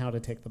lesson in how to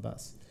take the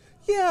bus.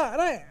 Yeah,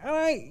 and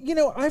I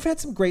I've had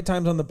some great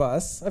times on the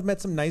bus. I've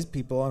met some nice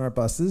people on our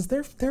buses.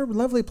 They're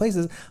lovely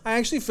places. I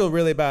actually feel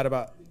really bad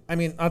about. I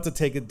mean, not to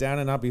take it down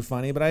and not be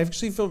funny, but I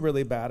actually feel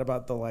really bad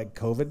about the like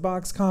COVID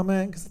box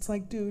comment because it's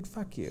like, dude,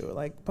 fuck you.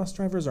 Like bus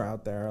drivers are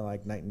out there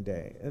like night and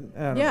day. And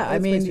I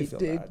mean,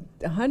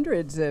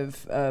 hundreds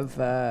of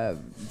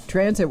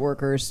transit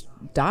workers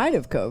died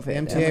of COVID. The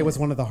MTA was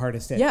one of the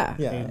hardest hit.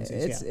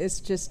 It's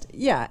just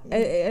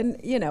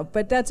and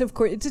but that's of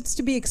course it's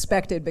to be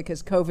expected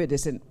because COVID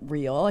isn't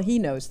real. He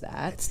knows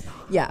that. It's not.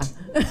 Yeah.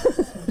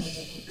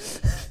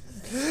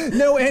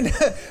 No, and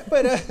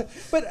but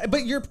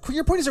your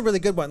point is a really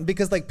good one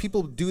because like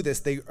people do this,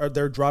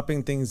 they're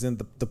dropping things in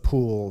the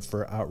pool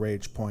for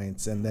outrage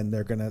points, and then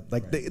they're gonna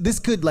like this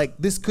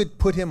could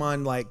put him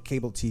on like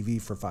cable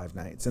TV for 5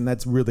 nights, and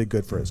that's really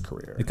good for his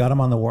career. It got him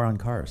on the war on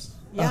cars.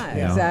 Yeah,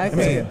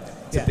 exactly. I mean,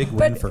 it's a big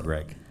win for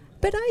Greg.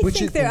 But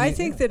I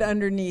think that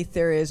underneath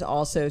there is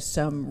also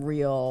some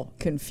real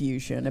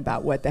confusion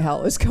about what the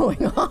hell is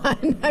going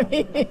on. I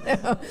mean,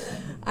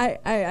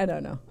 I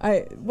don't know.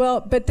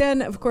 But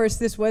then of course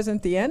this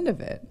wasn't the end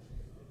of it.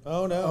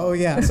 Oh no. Oh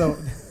yeah. So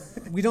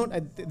we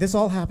don't. This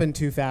all happened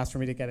too fast for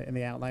me to get it in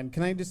the outline.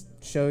 Can I just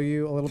show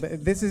you a little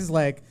bit? This is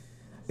like.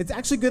 It's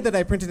actually good that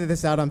I printed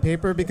this out on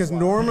paper because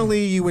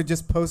normally you would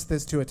just post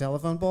this to a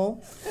telephone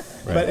pole,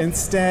 but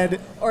instead...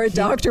 Or a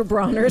Dr.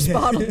 Bronner's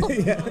bottle.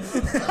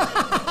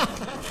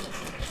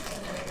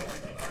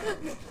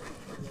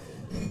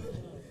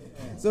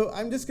 So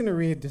I'm just going to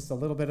read just a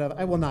little bit of...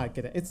 I will not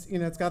get it.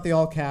 It's got the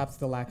all caps,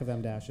 the lack of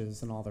M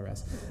dashes, and all the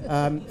rest.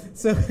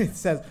 So it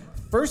says,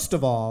 first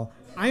of all,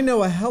 I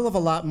know a hell of a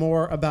lot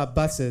more about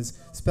buses,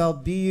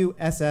 spelled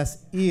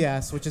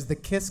B-U-S-S-E-S, which is the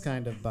KISS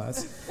kind of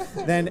bus,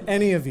 than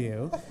any of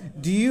you.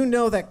 Do you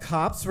know that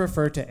cops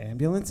refer to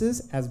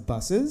ambulances as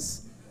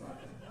buses?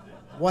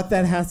 What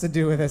that has to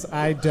do with this,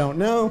 I don't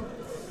know.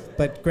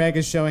 But Greg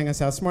is showing us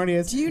how smart he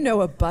is. Do you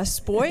know a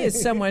busboy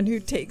is someone who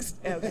takes...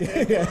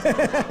 Okay.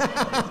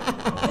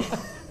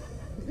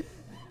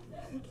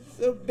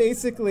 So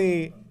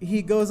basically,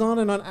 he goes on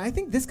and on. I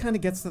think this kind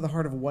of gets to the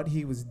heart of what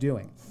he was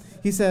doing.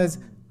 He says...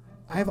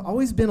 I've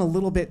always been a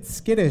little bit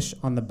skittish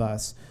on the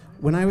bus.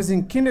 When I was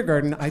in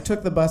kindergarten, I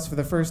took the bus for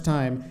the first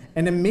time,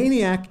 and a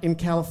maniac in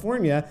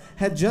California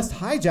had just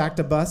hijacked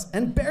a bus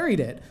and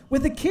buried it,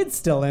 with the kids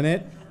still in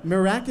it.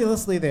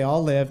 Miraculously, they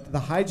all lived.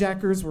 The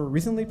hijackers were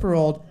recently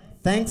paroled.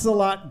 Thanks a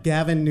lot,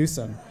 Gavin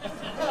Newsom.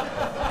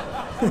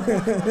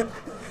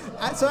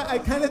 So I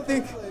kind of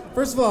think...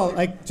 First of all,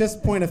 like,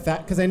 just point of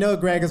fact, because I know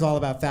Greg is all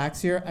about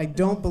facts here. I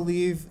don't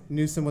believe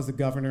Newsom was the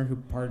governor who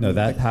pardoned... No,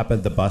 that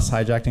happened. The bus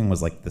hijacking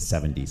was like the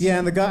 70s. Yeah,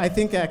 and the guy, I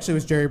think actually it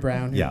was Jerry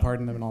Brown who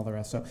pardoned them and all the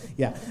rest. So,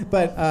 yeah.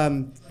 But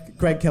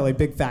Greg Kelly,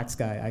 big facts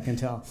guy, I can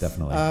tell.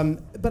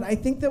 Definitely. But I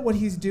think that what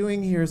he's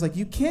doing here is like,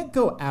 you can't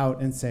go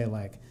out and say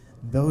like,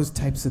 those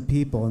types of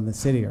people in the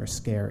city are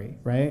scary,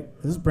 right?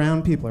 Those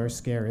brown people are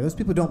scary. Those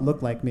people who don't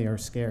look like me are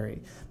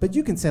scary. But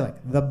you can say like,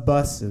 the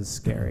bus is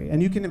scary.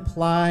 And you can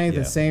imply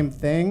the same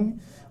thing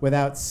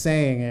without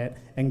saying it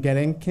and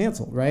getting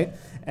canceled, right?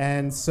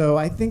 And so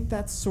I think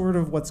that's sort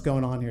of what's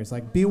going on here. It's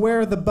like,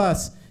 beware of the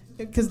bus.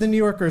 Because the New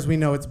Yorkers, we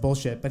know it's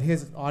bullshit. But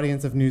his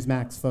audience of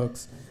Newsmax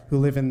folks who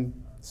live in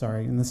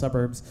the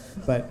suburbs,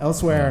 but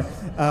elsewhere...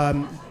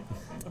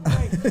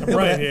 I'm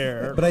right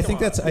here. But I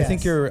think I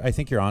think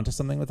you're onto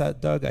something with that,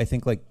 Doug. I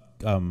think like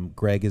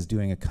Greg is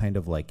doing a kind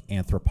of like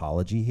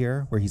anthropology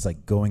here, where he's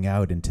like going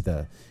out into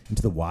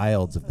the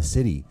wilds of the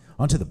city,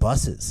 onto the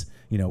buses,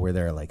 where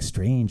there are like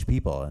strange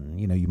people, and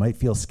you might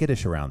feel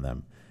skittish around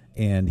them,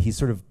 and he's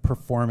sort of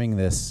performing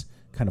this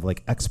kind of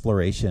like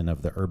exploration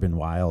of the urban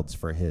wilds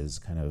for his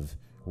kind of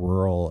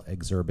rural,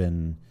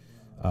 exurban,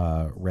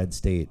 red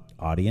state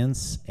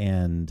audience,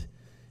 and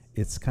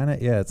it's kind of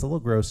it's a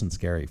little gross and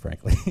scary,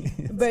 frankly.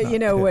 But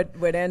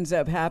what ends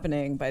up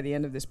happening by the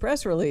end of this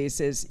press release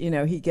is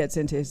he gets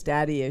into his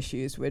daddy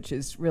issues, which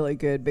is really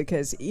good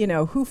because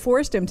who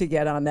forced him to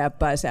get on that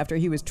bus after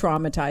he was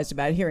traumatized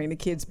about hearing the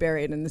kids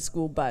buried in the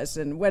school bus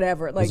and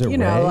whatever. Like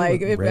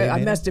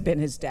I must have been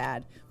his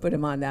dad put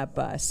him on that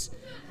bus.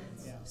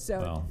 Yeah.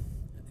 So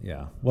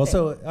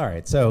so all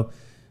right, so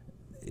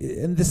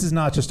and this is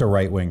not just a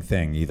right-wing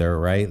thing either,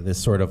 right? This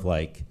sort of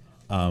like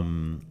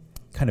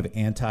kind of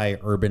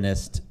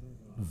anti-urbanist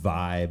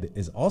vibe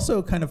is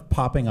also kind of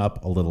popping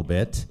up a little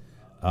bit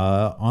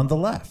on the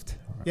left.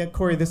 Yeah,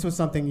 Corey, this was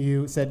something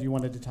you said you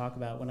wanted to talk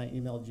about when I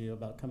emailed you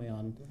about coming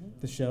on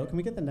the show. Can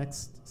we get the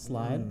next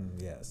slide?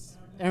 Yes.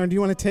 Aaron, do you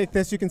want to take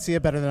this? You can see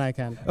it better than I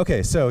can.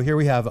 Okay, so here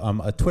we have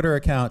a Twitter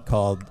account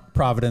called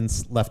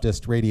Providence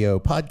Leftist Radio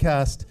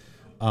Podcast,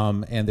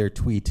 and their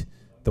tweet,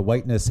 "The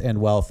whiteness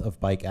and wealth of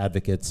bike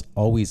advocates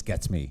always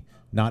gets me.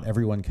 Not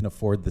everyone can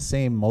afford the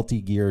same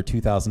multi-gear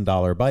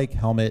 $2,000 bike,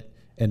 helmet,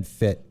 and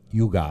fit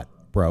you got,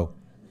 bro."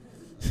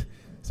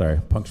 Sorry,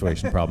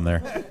 punctuation problem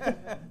there.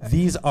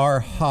 These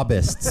are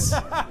hobbyists.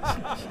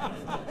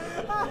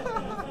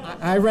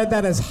 I read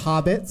that as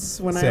hobbits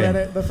when I read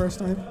it the first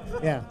time.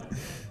 Yeah.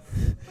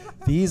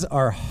 These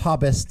are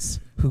hobbyists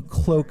who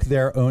cloak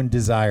their own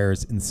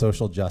desires in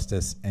social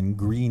justice and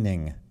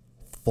greening.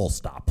 Full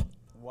stop.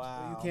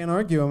 Wow. You can't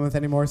argue him with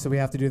anymore, so we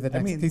have to do the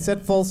next. He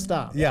said full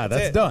stop. Yeah,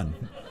 that's done.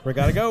 We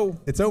gotta go.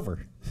 It's over.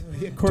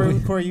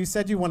 Corey, you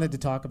said you wanted to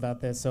talk about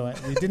this, so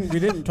we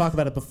didn't talk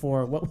about it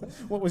before.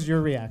 What was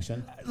your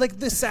reaction? Like,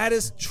 the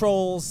saddest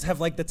trolls have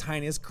like the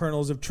tiniest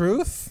kernels of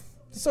truth.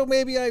 So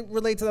maybe I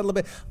relate to that a little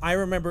bit. I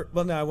remember.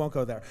 Well, no, I won't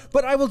go there.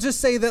 But I will just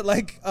say that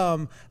like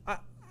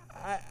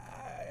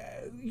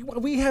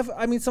we have.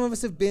 I mean, some of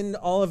us have been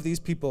all of these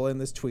people in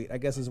this tweet, I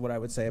guess is what I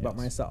would say about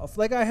myself.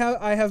 Like I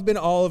have been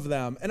all of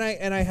them, and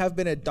I have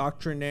been a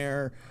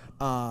doctrinaire,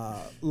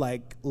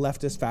 like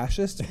leftist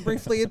fascist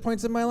briefly at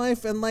points in my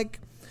life,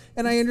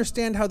 and I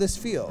understand how this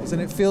feels,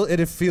 and it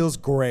feels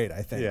great,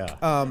 I think. Yeah.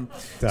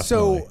 Definitely.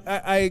 So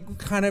I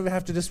kind of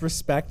have to just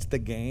respect the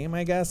game,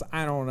 I guess.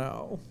 I don't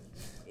know.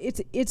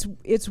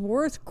 It's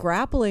worth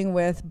grappling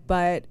with,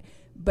 but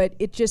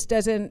it just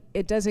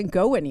doesn't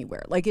go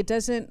anywhere. Like, it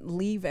doesn't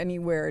leave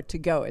anywhere to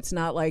go. It's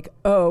not like,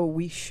 oh,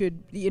 we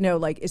should,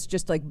 like, it's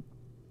just like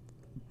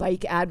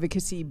bike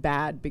advocacy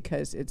bad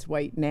because it's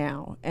white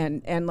now,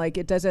 and like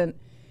it doesn't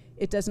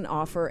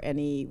offer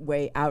any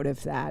way out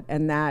of that,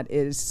 and that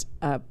is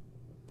a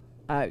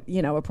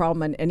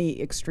problem on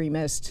any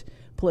extremist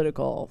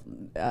political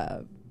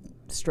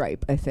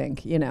stripe, I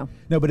think. No,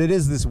 but it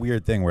is this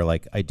weird thing where,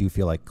 like, I do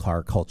feel like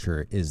car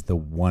culture is the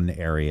one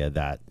area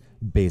that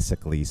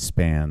basically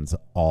spans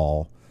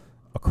all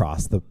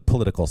across the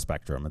political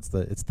spectrum. It's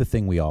the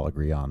thing we all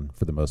agree on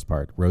for the most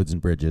part. Roads and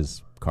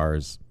bridges,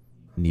 cars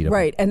need them.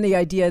 Right, and the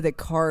idea that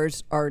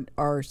cars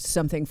are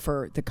something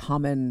for the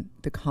common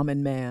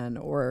man,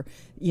 or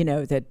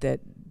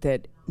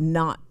that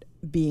not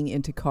being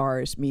into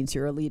cars means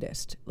you're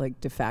elitist,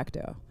 like de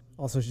facto.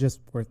 Also, it's just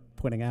worth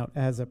pointing out,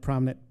 as a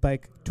prominent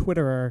bike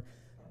Twitterer,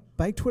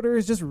 bike Twitter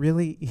is just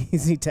really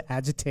easy to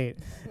agitate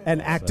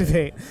and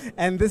activate.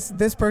 And this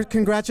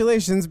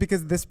congratulations,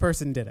 because this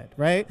person did it,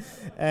 right?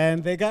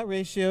 And they got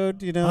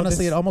ratioed,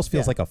 Honestly, it almost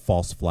feels like a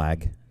false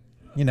flag.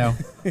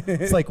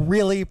 It's like,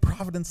 really,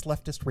 Providence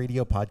Leftist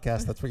Radio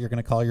Podcast? That's what you're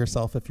going to call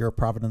yourself if you're a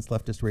Providence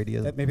Leftist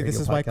Radio? Maybe this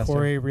is why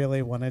Corey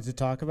really wanted to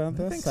talk about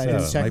this. I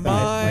didn't check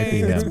might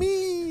be it's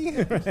me.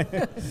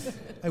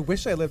 I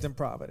wish I lived in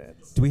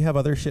Providence. Do we have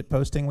other shit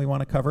posting we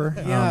want to cover?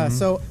 Yeah.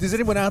 So, does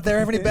anyone out there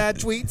have any bad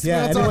tweets?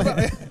 Yeah.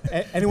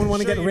 Anyone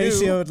want to get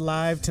ratioed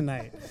live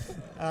tonight?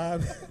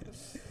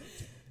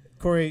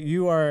 Corey,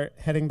 you are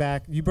heading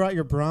back. You brought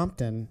your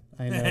Brompton.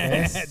 I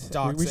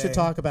know. We should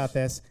talk about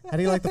this. How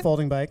do you like the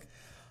folding bike?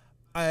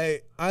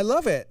 I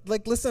love it.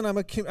 Like, listen, I'm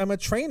a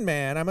train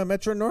man. I'm a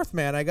Metro North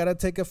man. I got to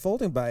take a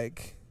folding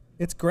bike.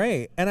 It's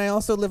great. And I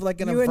also live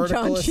like in a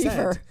vertical ascent.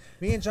 Cheever.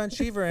 Me and John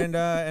Cheever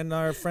and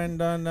our friend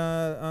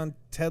on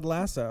Ted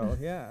Lasso.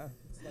 Yeah.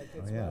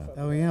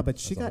 Oh yeah, but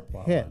she got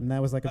hit, and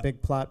that was like a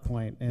big plot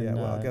point. And, Yeah,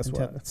 well, guess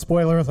what?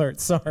 Spoiler alert.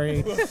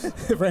 Sorry,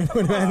 for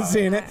anyone who hasn't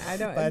seen it. I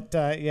don't.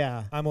 But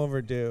yeah, I'm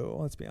overdue.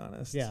 Let's be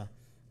honest. yeah.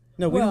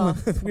 No, we don't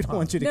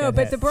want you to get No,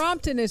 but hit. the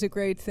Brompton is a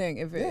great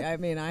thing. I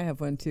mean, I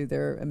have one too.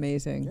 They're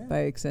amazing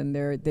bikes, and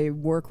they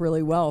work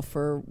really well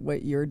for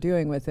what you're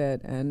doing with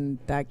it, and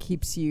that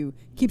keeps you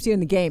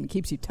in the game. It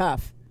keeps you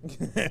tough.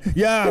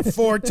 Yeah,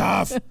 for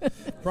tough.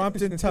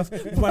 Brompton tough.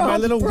 My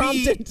little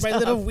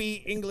Brompton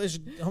wee English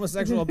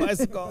homosexual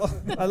bicycle.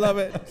 I love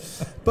it.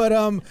 But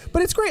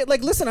it's great.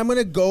 Like, listen, I'm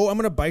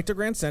gonna bike to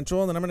Grand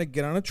Central, and then I'm gonna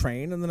get on a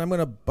train, and then I'm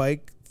gonna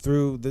bike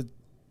through the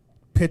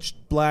pitch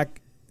black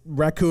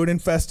raccoon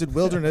infested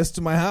wilderness to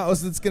my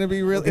house. It's gonna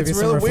be real. It's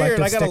real weird.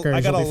 I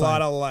got a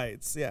lot of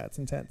lights. Yeah, it's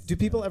intense. Do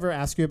people ever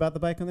ask you about the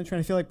bike on the train?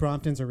 I feel like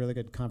Brompton's are really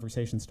good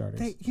conversation starters.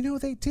 They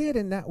did,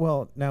 and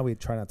now we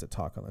try not to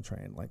talk on the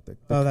train. Like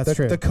that's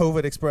true. The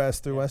COVID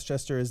Express through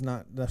Westchester is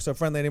not so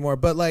friendly anymore.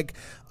 But like,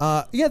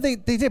 they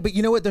did. But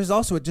you know what? There's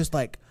also just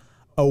like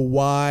a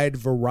wide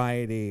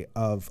variety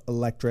of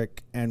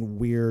electric and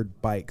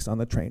weird bikes on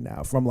the train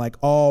now from like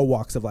all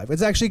walks of life.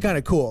 It's actually kind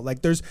of cool.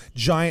 Like there's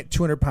giant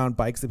 200-pound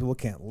bikes that people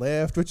can't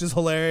lift, which is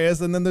hilarious.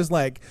 And then there's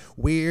like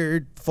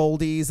weird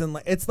foldies, and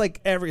it's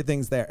like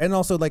everything's there. And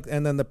also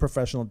and then the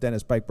professional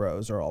dentist bike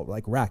bros are all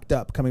like racked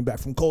up coming back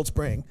from Cold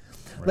Spring.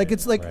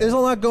 There's a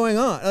lot going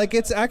on. Like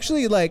it's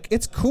actually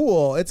it's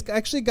cool. It's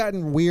actually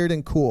gotten weird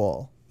and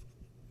cool.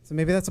 So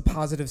maybe that's a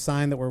positive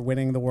sign that we're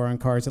winning the war on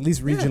cars, at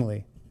least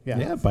regionally.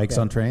 Yeah, bikes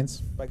on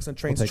trains. Bikes on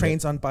trains,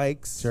 trains on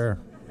bikes. Sure.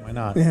 Why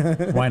not?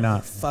 Why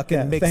not?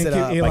 Fucking mix Thank it you,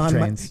 up. Elon, Bike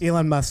trains.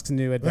 Elon Musk's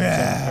new adventure.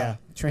 Yeah.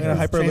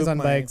 Trains on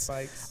bikes.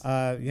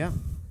 Yeah.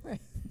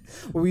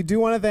 Well, we do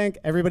want to thank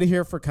everybody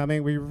here for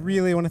coming. We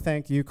really want to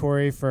thank you,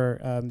 Corey, for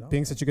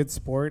being such a good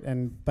sport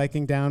and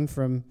biking down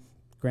from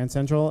Grand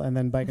Central and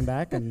then biking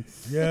back and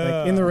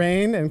in the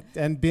rain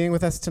and being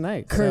with us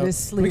tonight.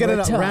 Curtis We get a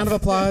tough. round of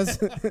applause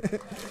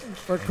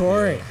for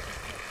Corey.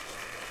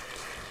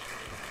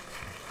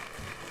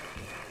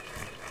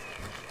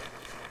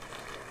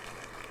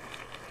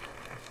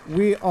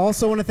 We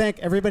also want to thank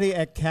everybody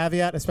at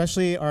Caveat,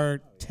 especially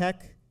our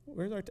tech.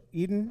 Where's our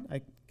Eden?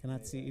 I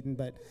cannot see Eden,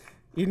 but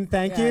Eden,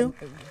 thank you.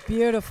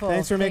 Beautiful.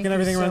 Thanks for making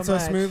everything run so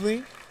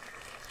smoothly.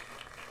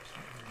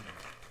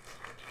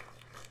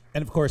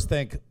 And of course,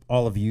 thank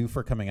all of you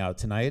for coming out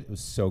tonight. It was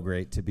so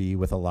great to be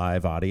with a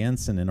live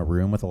audience and in a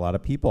room with a lot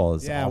of people.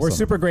 Yeah, awesome. we're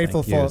super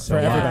grateful for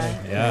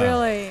everybody. Yeah.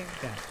 Really.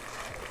 Yeah.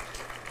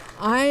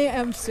 I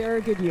am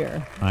Sarah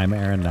Goodyear. I'm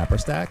Aaron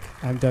Napperstack.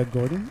 I'm Doug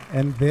Gordon,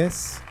 and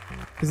this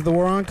is The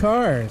War on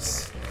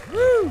Cars.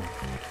 Woo!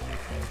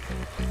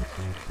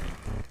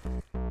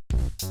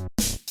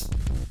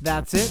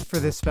 That's it for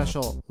this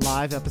special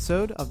live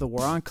episode of The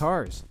War on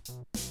Cars.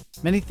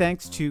 Many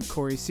thanks to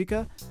Corey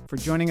Sicha for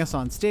joining us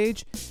on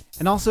stage,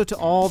 and also to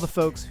all the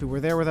folks who were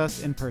there with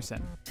us in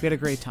person. We had a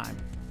great time.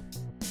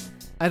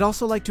 I'd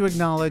also like to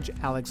acknowledge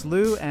Alex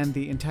Liu and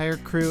the entire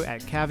crew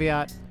at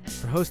Caveat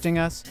for hosting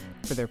us,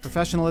 for their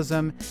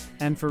professionalism,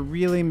 and for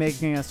really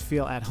making us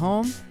feel at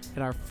home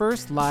at our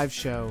first live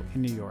show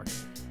in New York.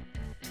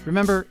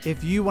 Remember,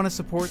 if you want to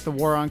support The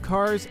War on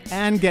Cars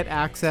and get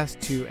access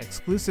to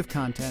exclusive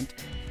content,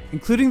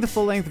 including the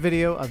full-length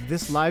video of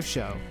this live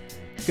show,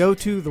 go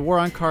to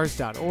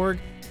thewaroncars.org,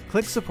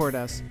 click Support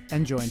Us,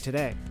 and join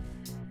today.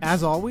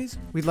 As always,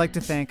 we'd like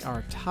to thank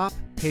our top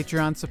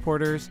Patreon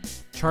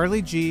supporters,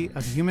 Charlie G.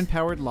 of Human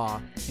Powered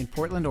Law in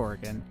Portland,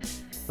 Oregon,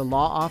 the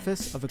Law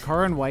Office of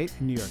Vaccaro & White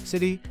in New York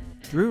City,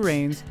 Drew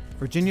Rains,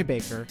 Virginia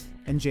Baker,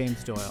 and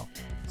James Doyle.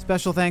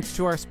 Special thanks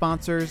to our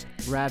sponsors,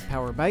 Rad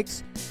Power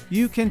Bikes.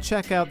 You can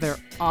check out their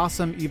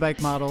awesome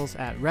e-bike models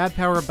at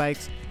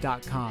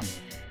radpowerbikes.com.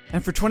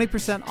 And for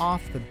 20%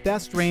 off the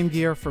best rain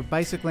gear for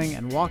bicycling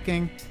and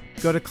walking,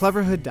 go to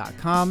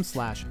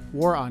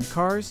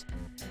cleverhood.com/waroncars.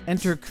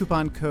 Enter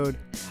coupon code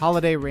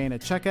HOLIDAYRAIN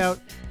at checkout.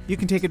 You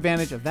can take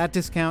advantage of that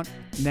discount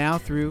now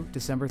through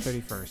December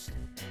 31st.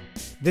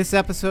 This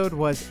episode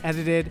was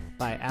edited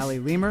by Ali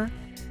Lemer.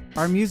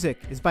 Our music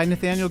is by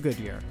Nathaniel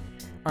Goodyear.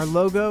 Our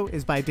logo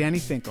is by Danny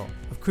Finkel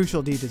of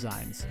Crucial D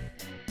Designs.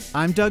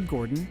 I'm Doug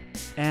Gordon,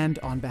 and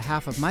on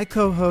behalf of my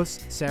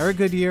co-hosts Sarah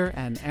Goodyear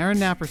and Aaron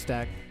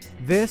Napperstack,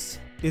 this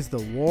is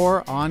The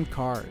War on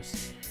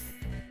Cars.